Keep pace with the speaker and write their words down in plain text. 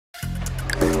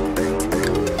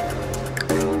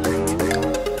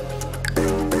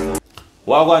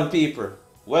Wagwan people,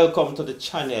 welcome to the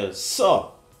channel.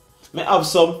 So, I have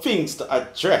some things to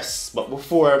address, but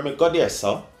before I go there,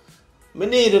 so I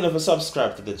need you to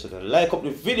subscribe to the channel, like up the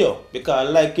video, because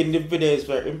liking the video is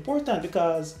very important,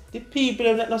 because the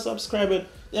people that not subscribing,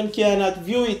 them cannot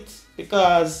view it,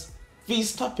 because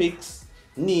these topics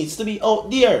needs to be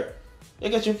out there. You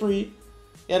get you free?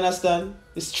 You understand?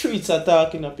 The streets are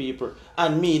talking to people,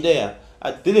 and me there,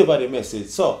 I deliver the message.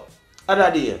 So,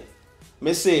 other day,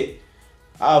 me say,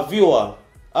 a viewer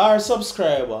or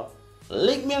subscriber,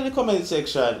 link me in the comment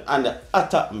section and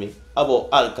attack me about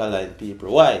Alkaline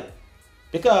people. Why?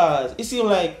 Because it seems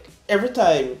like every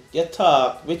time you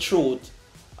talk with truth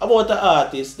about the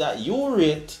artist that you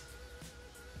rate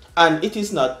and it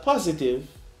is not positive,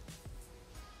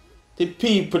 the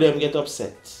people them get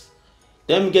upset.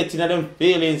 Them get in them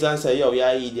feelings and say, yo, you're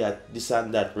an idiot, this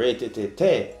and that, rate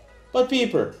it. But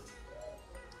people,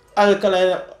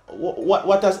 Alkaline,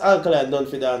 what has Alkaline done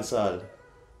for dancehall?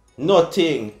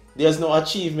 Nothing. There's no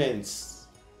achievements.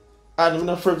 And I'm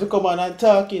not afraid to come on and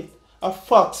talk it. A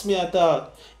facts me a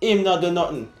talk. Him not do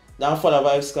nothing than follow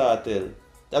Vybz Kartel.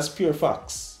 That's pure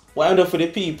facts. What I do for the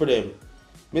people them?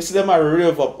 Me see them a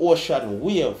rave up ocean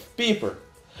wave. People,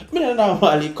 me don't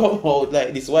normally come out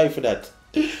like this. Why for that?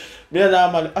 Me don't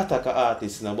normally attack an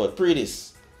artist now, but pre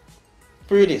this.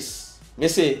 Me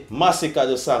say Massacre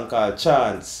do song called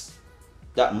Chance.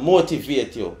 That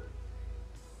motivate you.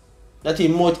 That it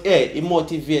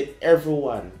motivate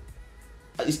everyone.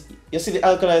 You see the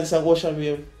Alkaline song Ocean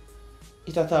Wave?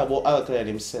 It talk about Alkaline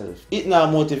himself. It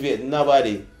not motivate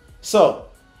nobody. So,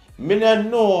 me not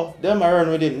know them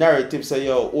around with the narrative say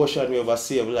yo, Ocean Wave a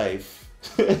save life.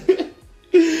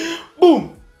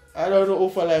 Boom! I don't know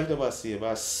if a life never save.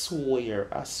 I swear.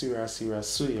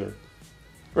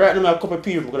 Right now, a couple of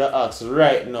people gonna ask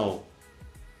right now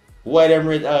why them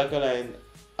rate Alkaline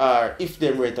or if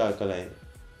them rate Alkaline.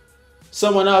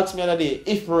 Someone asked me the other day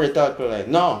if I rate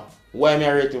Alkaline. No. Why am I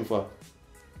rate him for?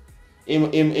 Him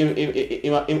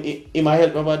a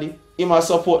help nobody? Him a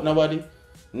support nobody?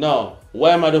 No.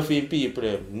 Why am I doing people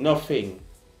them? Nothing.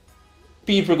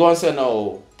 People gonna say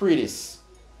no, pretty this.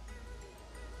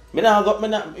 Me not go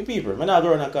run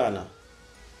a corner.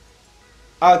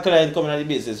 Alkaline coming out of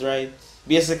the business, right?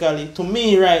 Basically, to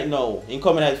me right now, in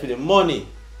coming out for the money.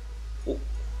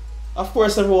 Of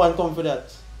course everyone come for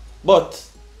that.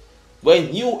 But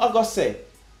when you are gonna say,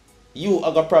 you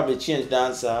are gonna probably change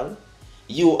dancehall,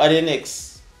 you are the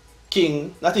next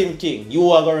king, not even king,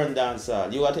 you are gonna run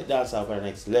dancehall, you are take dancehall for the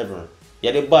next level.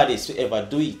 You're the baddest to ever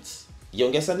do it.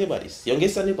 Youngest and the baddest,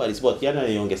 but you're not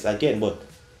the youngest again, but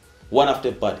one of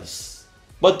the baddest.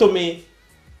 But to me,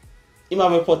 he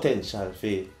have a potential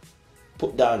for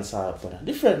put dancehall on a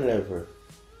different level.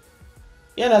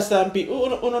 You understand, people? You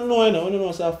don't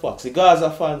know say Fox. The Gaza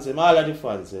fans him, all of the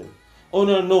fans him. You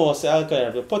don't know say Alkaline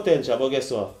have the potential, but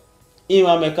guess what? He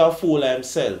will make a fool of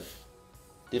himself.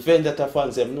 The Vendetta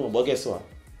fans him know, but guess what?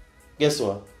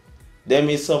 Them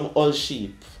is some old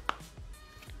sheep.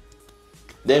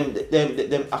 Them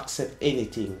accept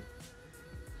anything.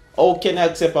 How can I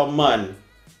accept a man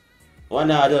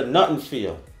when I do nothing for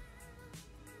you?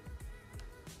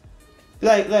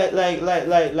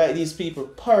 Like these people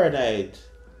paranoid.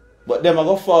 But them I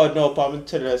go forward now and I'm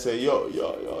telling them say,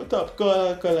 yo, top call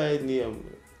Alkaline name.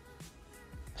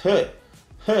 Hey.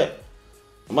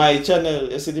 My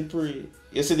channel, you see the pre.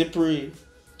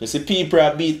 You see people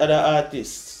that beat other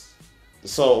artists.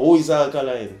 So who is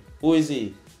Alkaline? Who is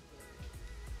he?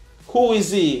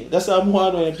 That's what I'm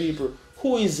wondering people.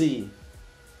 Who is he?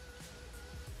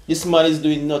 This man is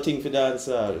doing nothing for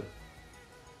dancehall.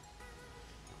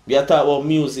 We are talking about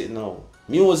music now.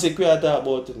 Music we are talking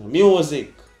about.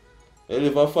 Music. He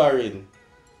live a foreign.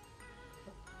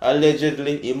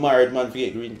 Allegedly, he married man to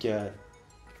get green card.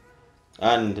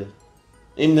 And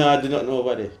him not do nothing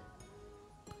over there.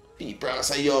 People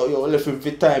say, yo, left him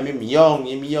for time. Him young,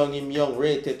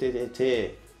 rate.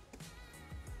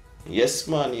 Yes,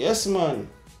 man.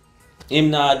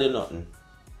 Him not do nothing.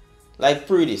 Like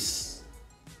Freakz.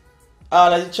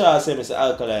 All of the charts say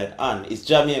Alkaline and it's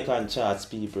Jamaican charts,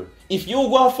 people. If you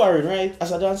go foreign, right,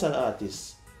 as a dancehall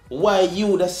artist, why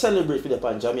you that celebrate for the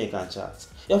Jamaican charts?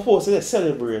 You're supposed to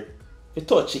celebrate to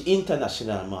touch the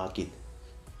international market.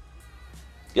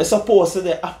 You're supposed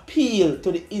to appeal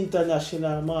to the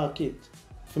international market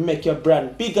to make your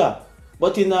brand bigger.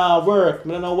 But it not work. I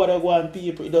don't know what I want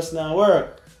people. It does not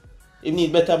work. You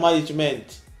need better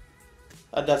management.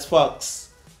 And that's facts.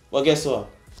 But guess what?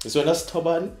 It's when you're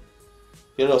stubborn.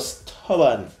 You're just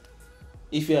stubborn.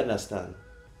 If you understand.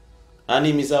 And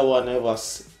him is a one of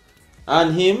us.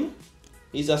 And him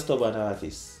is a stubborn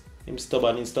artist. Him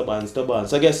stubborn.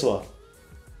 So guess what?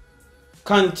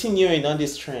 Continuing on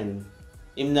this trend,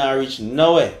 him not reach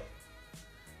nowhere.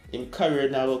 Him career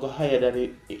now go higher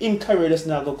than him career just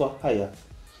now go higher.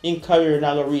 Him career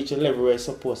now go reach a level where it's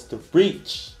supposed to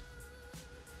reach.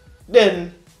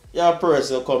 Then your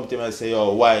person come to me and say,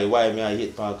 yo, why me I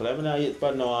hit Park? I mean I hit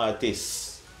for no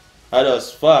artist. I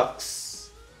just facts.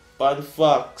 Pan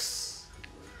facts.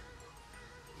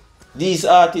 These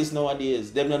artists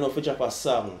nowadays, them don't know if you drop a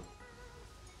song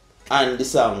and the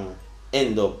song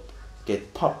end up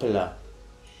get popular,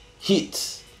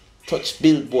 hit, touch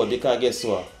billboard, because guess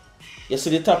what? You see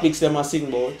the topics them are sing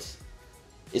about?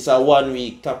 It's a 1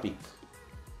 week topic.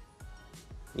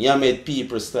 You made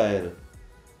people style.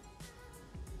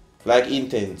 Like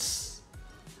intense.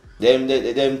 Them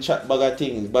chat bag of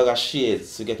things, bag of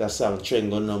shades to get a song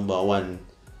trend on #1.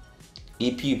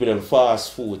 Eat people them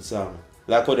fast food song.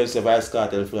 Like how them say Vybz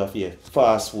Kartel for a fear.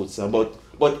 Fast food song.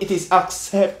 But it is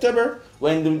acceptable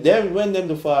when them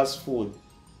do fast food.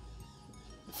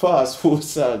 Fast food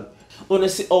song. When you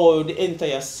see how the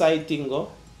entire site thing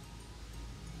go,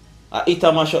 it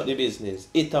a mash up the business.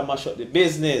 It a mash up the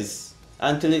business.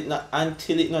 Until it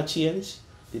not change,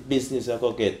 the business are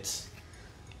gonna get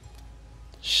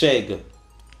shag.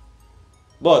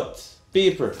 But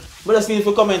people, but just need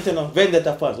to comment on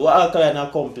Vendetta fans. What Alkaline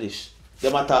accomplish?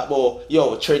 Them a talk about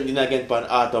yo trending again on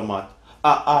Automac.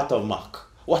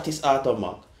 What is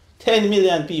Automac? 10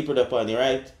 million people upon it,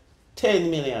 right? 10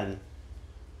 million.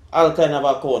 Alkaline have a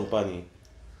account upon it.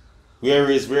 Where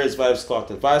is Vybz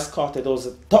Kartel? Vybz Kartel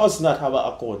does not have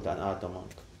an account on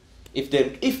Automac.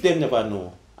 If them never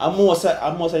know, and most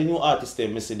of the new artists they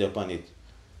miss it upon it.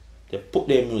 They put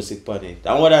their music upon it.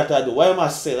 And what I do? Why am I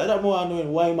sell? I don't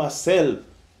know why am I sell.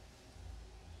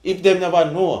 If them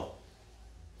never know,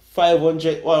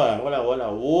 500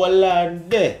 hold on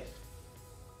there.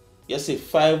 You see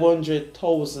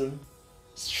 500,000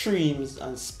 streams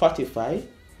on Spotify.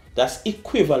 That's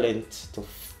equivalent to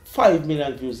 5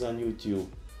 million views on YouTube.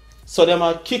 So them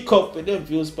a kick up with them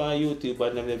views on YouTube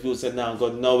and them the views are now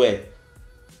go nowhere.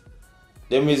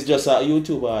 Them is just a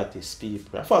YouTube artist,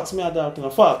 people. Facts me are talking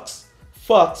facts.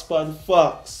 Facts pan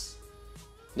facts.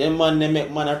 Them man they make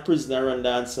man a prisoner run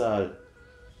dance hall.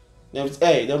 Them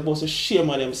supposed to shame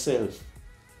on themselves.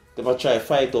 Them a try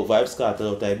fight out Vybz Kartel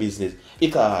out of their business.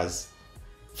 Because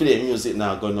for the music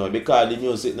now go now. Because the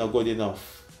music not good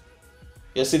enough.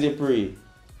 You see the pre.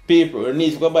 People, you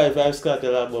need to go buy Vybz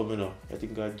Kartel album, you know. I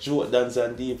think Joke Dance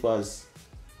and Divas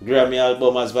Grammy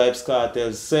album as Vybz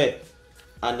Kartel say.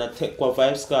 And I take what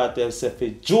Vybz Kartel say for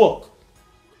joke.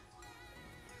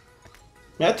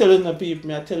 I tell you no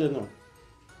people, I tell you no.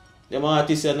 Them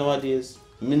artists nowadays,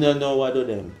 me don't know what do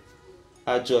them.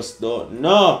 I just don't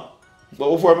know.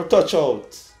 But before I touch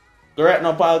out, go right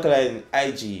now Alkaline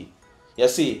IG. You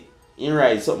see, you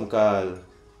write something called,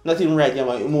 not even write, you have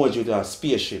an emoji to a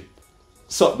spaceship.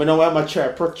 So, but now I'm going to try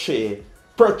portray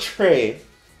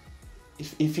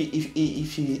if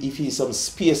he's some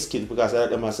space kid, because I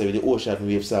like say with the ocean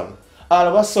wave song. All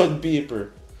of a sudden, people,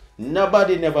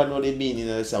 nobody never know the meaning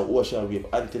of this ocean wave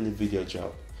until the video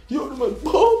drop. You know, like,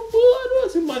 oh,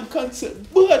 what's the man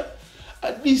concept? But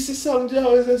at least the song drop,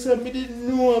 I said, I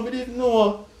didn't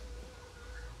know.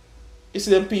 You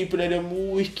see them people,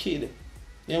 them wicked.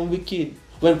 Them wicked.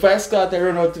 When Vybz Kartel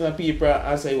run out to the people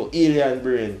and say, oh, alien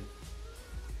brain.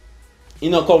 You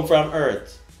know, come from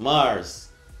Earth, Marz.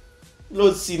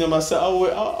 Let's see them and say, how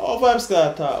Vybz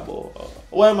Kartel talk about?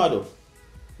 What am I do?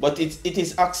 But it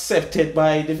is accepted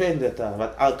by the Vendetta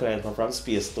that Alkaline come from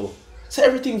space too. So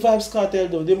everything Vybz Kartel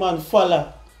do, the man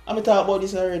follow. I'm talking about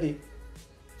this already.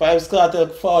 Vybz Kartel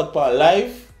fought for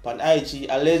live, on IG,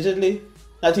 allegedly.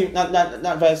 Not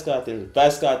Vybz Kartel.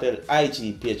 Vybz Kartel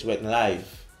IG page went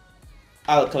live.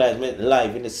 Alkaline went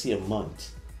live in the same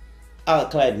month.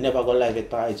 Alkaline never go live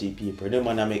with IG people. Them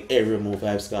man make every move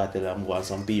Vybz Kartel and move on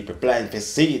some people blind to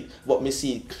see it, but me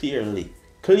see it clearly.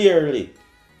 Clearly.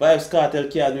 Vybz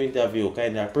Kartel can't do interview,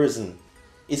 kind of prison.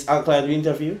 Is Alkaline do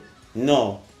interview?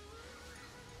 No.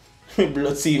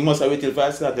 Blood see must have waited till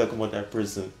Vybz Kartel come out of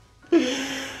prison.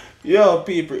 Yo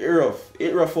people,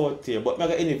 it rough out here. But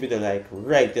make any video like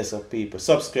right there, some people.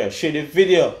 Subscribe, share the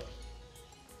video.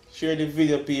 Share the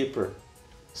video, people.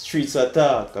 Streets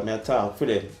attack, I talk for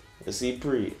them. You see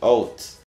pre out.